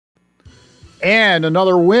And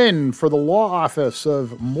another win for the law office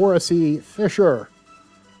of Morrissey Fischer.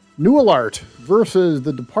 Nualart versus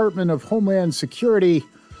the Department of Homeland Security.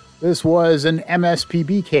 This was an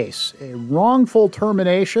MSPB case, a wrongful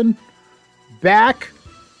termination back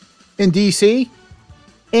in D.C.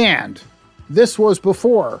 And this was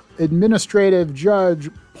before Administrative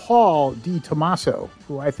Judge Paul D. Tomaso,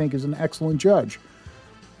 who I think is an excellent judge.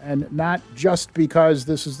 And not just because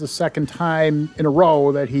this is the second time in a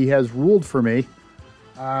row that he has ruled for me.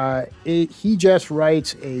 He just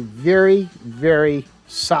writes a very, very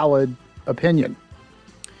solid opinion.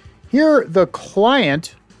 Here, the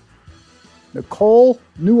client, Nicole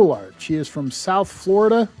Nualart, she is from South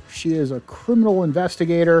Florida. She is a criminal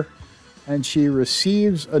investigator, and she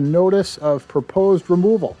receives a notice of proposed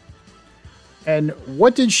removal. And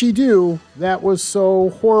what did she do that was so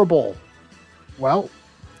horrible? Well,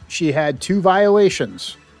 she had two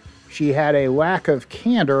violations. She had a lack of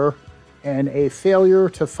candor and a failure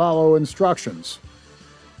to follow instructions.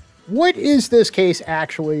 What is this case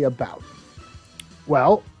actually about?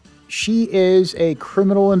 Well, she is a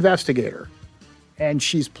criminal investigator, and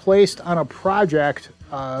she's placed on a project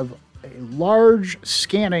of a large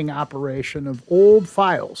scanning operation of old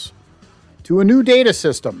files to a new data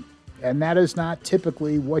system, and that is not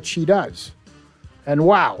typically what she does. And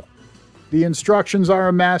wow, the instructions are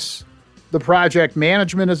a mess, the project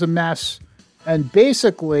management is a mess, and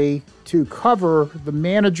basically, to cover the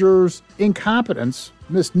manager's incompetence,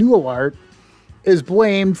 Ms. Nualart is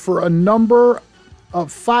blamed for a number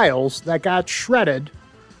of files that got shredded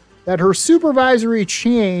that her supervisory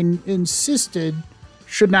chain insisted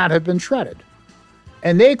should not have been shredded.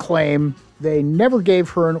 And they claim they never gave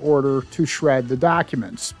her an order to shred the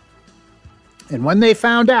documents. And when they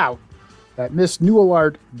found out that Ms.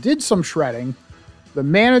 Nualart did some shredding, the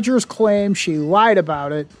managers claim she lied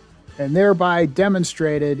about it and thereby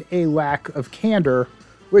demonstrated a lack of candor,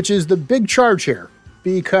 which is the big charge here,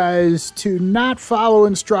 because to not follow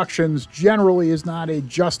instructions generally is not a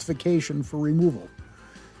justification for removal.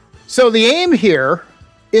 So the aim here,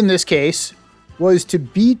 in this case, was to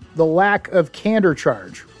beat the lack of candor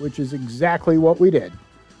charge, which is exactly what we did.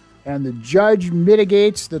 And the judge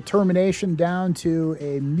mitigates the termination down to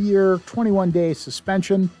a mere 21-day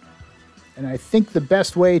suspension. And I think the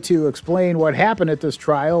best way to explain what happened at this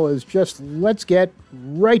trial is just let's get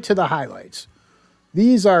right to the highlights.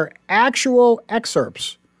 These are actual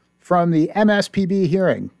excerpts from the MSPB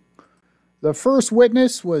hearing. The first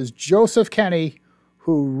witness was Joseph Kenny,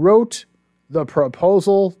 who wrote the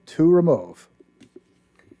proposal to remove.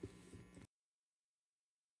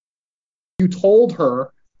 You told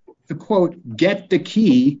her to, quote, get the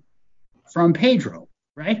key from Pedro,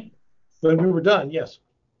 right? When we were done, yes.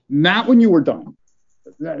 Not when you were done.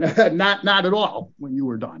 Not at all when you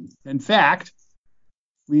were done. In fact,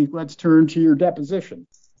 let's turn to your deposition.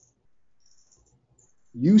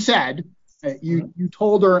 You said that you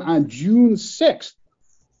told her on June 6th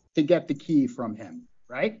to get the key from him,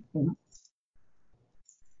 right? Mm-hmm.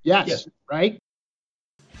 Yes, right?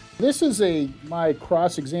 This is my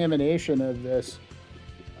cross-examination of this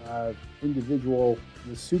individual,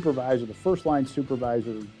 the supervisor, the first-line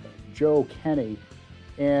supervisor, Joe Kenny,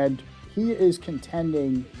 and he is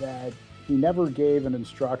contending that he never gave an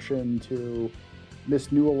instruction to Ms.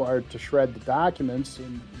 Nualart to shred the documents,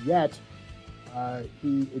 and yet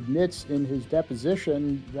he admits in his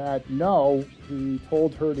deposition that no, he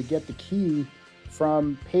told her to get the key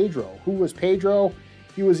from Pedro. Who was Pedro?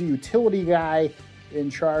 He was a utility guy in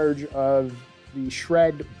charge of the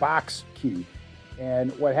shred box key.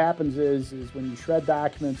 And what happens is when you shred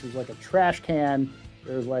documents, there's like a trash can.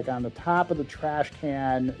 There's like on the top of the trash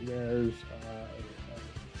can, there's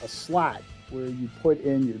a slot where you put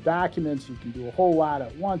in your documents. You can do a whole lot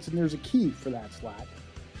at once, and there's a key for that slot.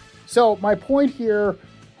 So my point here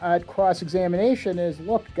at cross-examination is,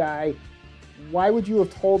 look, guy, why would you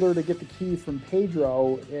have told her to get the key from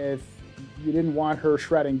Pedro if you didn't want her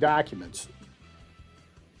shredding documents?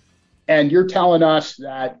 And you're telling us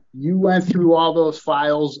that you went through all those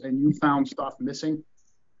files and you found stuff missing?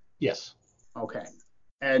 Yes. Okay.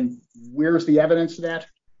 And where's the evidence of that?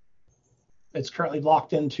 It's currently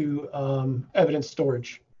locked into evidence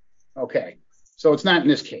storage. Okay. So it's not in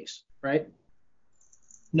this case, right?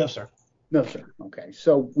 No, sir. No, sir. Okay.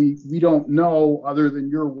 So we don't know, other than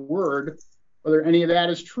your word, whether any of that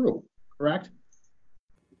is true, correct?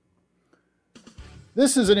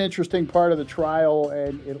 This is an interesting part of the trial,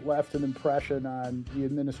 and it left an impression on the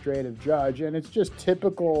administrative judge, and it's just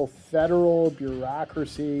typical federal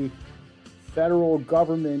bureaucracy, federal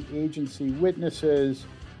government agency witnesses.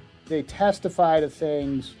 They testify to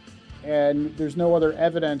things, and there's no other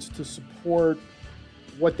evidence to support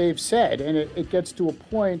what they've said. And it gets to a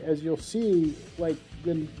point, as you'll see, like,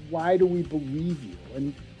 then why do we believe you?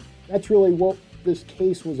 And that's really what this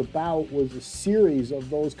case was about, was a series of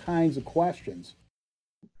those kinds of questions.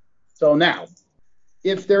 So now,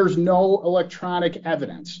 if there's no electronic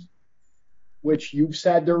evidence, which you've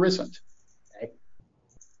said there isn't, okay,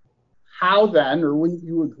 how then, or wouldn't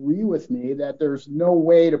you agree with me that there's no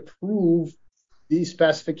way to prove these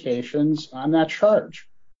specifications on that charge?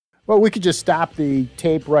 Well, we could just stop the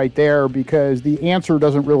tape right there because the answer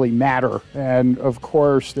doesn't really matter. And of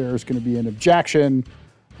course, there's going to be an objection.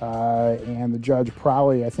 And the judge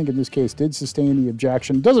probably, I think in this case, did sustain the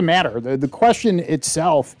objection. It doesn't matter. The question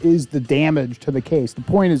itself is the damage to the case. The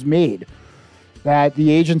point is made that the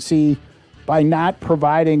agency, by not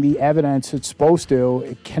providing the evidence it's supposed to,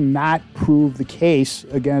 it cannot prove the case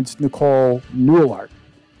against Nicole Nualart.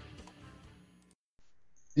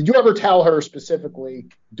 Did you ever tell her specifically,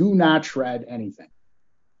 do not shred anything?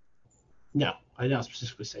 No, I did not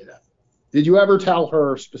specifically say that. Did you ever tell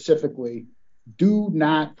her specifically, do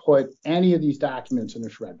not put any of these documents in the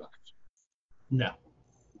shred box? No.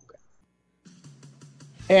 Okay.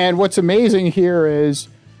 And what's amazing here is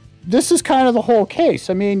this is kind of the whole case.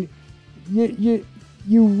 I mean, you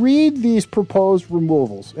read these proposed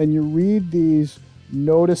removals and you read these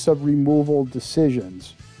notice of removal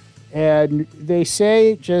decisions, and they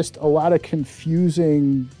say just a lot of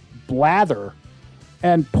confusing blather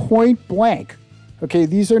and point blank. Okay,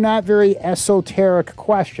 these are not very esoteric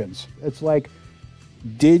questions. It's like,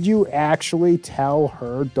 did you actually tell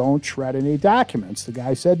her don't shred any documents? The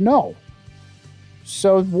guy said no.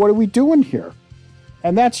 So what are we doing here?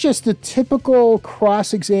 And that's just the typical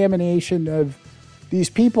cross-examination of these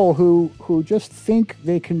people who just think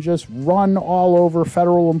they can just run all over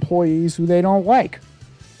federal employees who they don't like.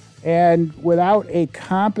 And without a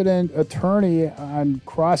competent attorney on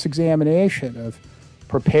cross-examination of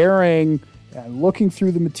preparing and looking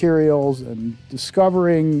through the materials and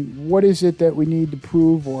discovering what is it that we need to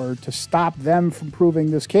prove or to stop them from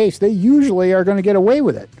proving this case, they usually are going to get away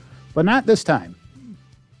with it, but not this time.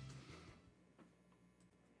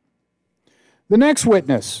 The next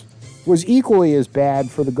witness was equally as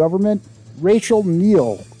bad for the government, Rachel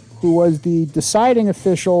Neal, who was the deciding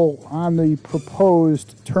official on the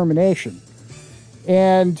proposed termination.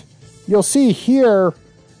 And you'll see here,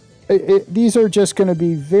 these are just going to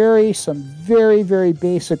be some very, very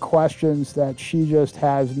basic questions that she just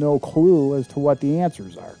has no clue as to what the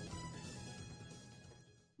answers are.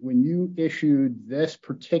 When you issued this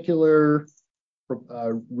particular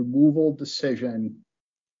removal decision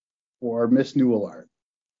for Ms. Nualart,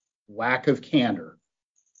 lack of candor,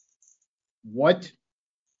 what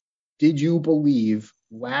did you believe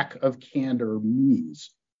lack of candor means?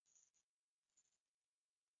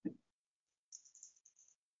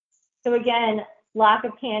 So again, lack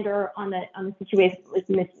of candor on the situation with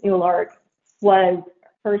Ms. Nualart was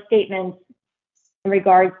her statement in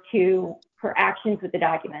regards to her actions with the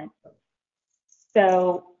document.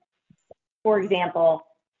 So, for example,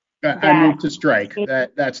 I move to strike.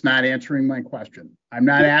 That's not answering my question. I'm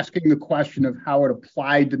not asking the question of how it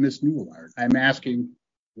applied to Ms. Nualart. I'm asking,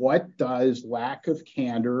 what does lack of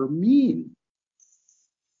candor mean?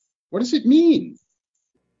 What does it mean?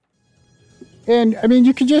 And I mean,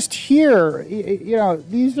 you can just hear,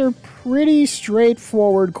 these are pretty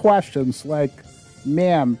straightforward questions like,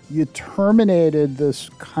 ma'am, you terminated this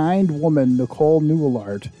kind woman, Nicole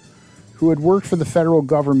Nualart, who had worked for the federal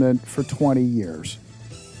government for 20 years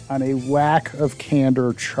on a lack of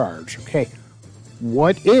candor charge. Okay,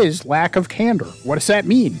 what is lack of candor? What does that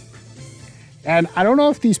mean? And I don't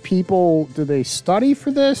know if these people, do they study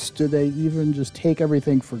for this? Do they even just take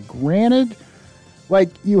everything for granted? Like,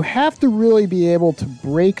 you have to really be able to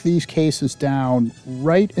break these cases down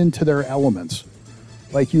right into their elements.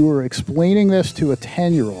 Like, you were explaining this to a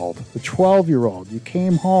 10-year-old, a 12-year-old. You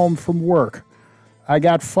came home from work. I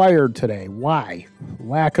got fired today. Why?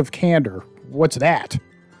 Lack of candor. What's that?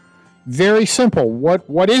 Very simple.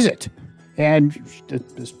 What is it? And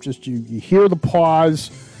it's just you hear the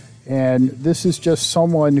pause, and this is just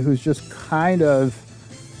someone who's just kind of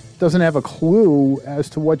doesn't have a clue as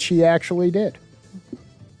to what she actually did.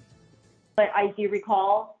 What I do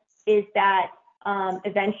recall is that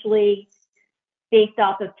eventually, based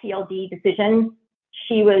off of TLD decisions,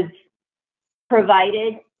 she was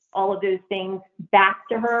provided all of those things back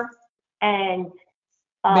to her. And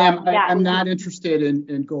ma'am, I'm not interested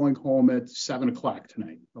in going home at 7 o'clock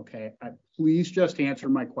tonight. Okay, please just answer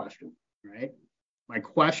my question. Right? My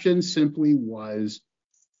question simply was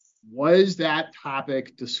that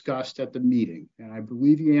topic discussed at the meeting? And I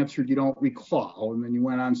believe you answered you don't recall, and then you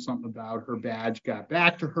went on something about her badge got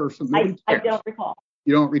back to her. I don't recall.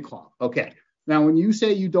 You don't recall. Okay. Now, when you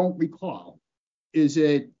say you don't recall, is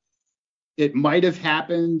it might have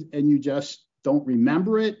happened and you just don't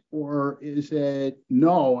remember it? Or is it,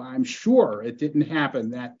 no, I'm sure it didn't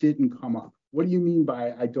happen, that didn't come up? What do you mean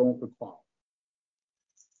by I don't recall?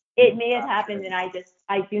 It may have happened and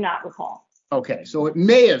I do not recall. Okay, so it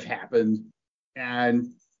may have happened and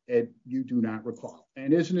you do not recall.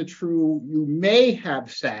 And isn't it true you may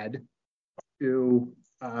have said to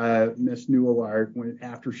Ms. Nualart,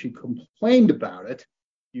 after she complained about it,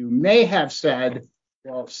 you may have said,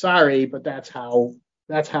 well, sorry, but that's how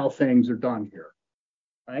things are done here,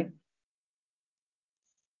 right?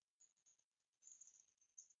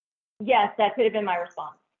 Yes, that could have been my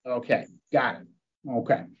response. Okay, got it.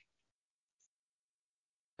 Okay.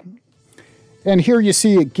 And here you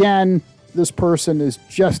see again, this person is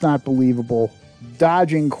just not believable,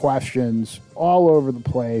 dodging questions all over the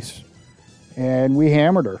place, and we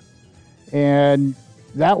hammered her. And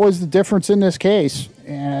that was the difference in this case.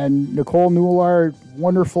 And Nicole Nualart,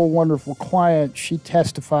 wonderful, wonderful client, she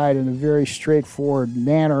testified in a very straightforward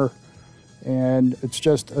manner. And it's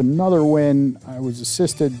just another win. I was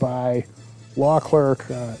assisted by law clerk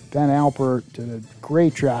Ben Alpert, did a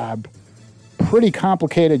great job. Pretty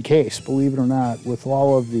complicated case, believe it or not, with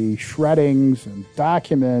all of the shreddings and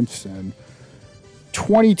documents and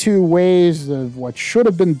 22 ways of what should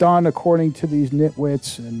have been done according to these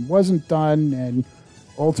nitwits and wasn't done. And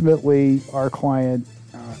ultimately, our client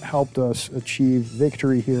helped us achieve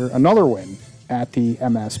victory here, another win at the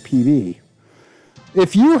MSPB.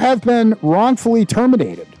 If you have been wrongfully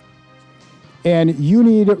terminated and you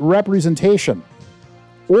need representation,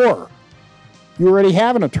 or you already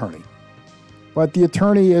have an attorney, but the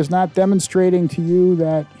attorney is not demonstrating to you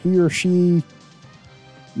that he or she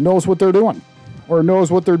knows what they're doing or knows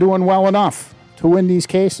what they're doing well enough to win these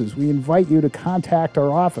cases, we invite you to contact our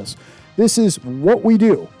office. This is what we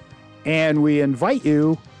do, and we invite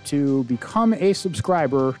you to become a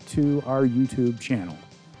subscriber to our YouTube channel.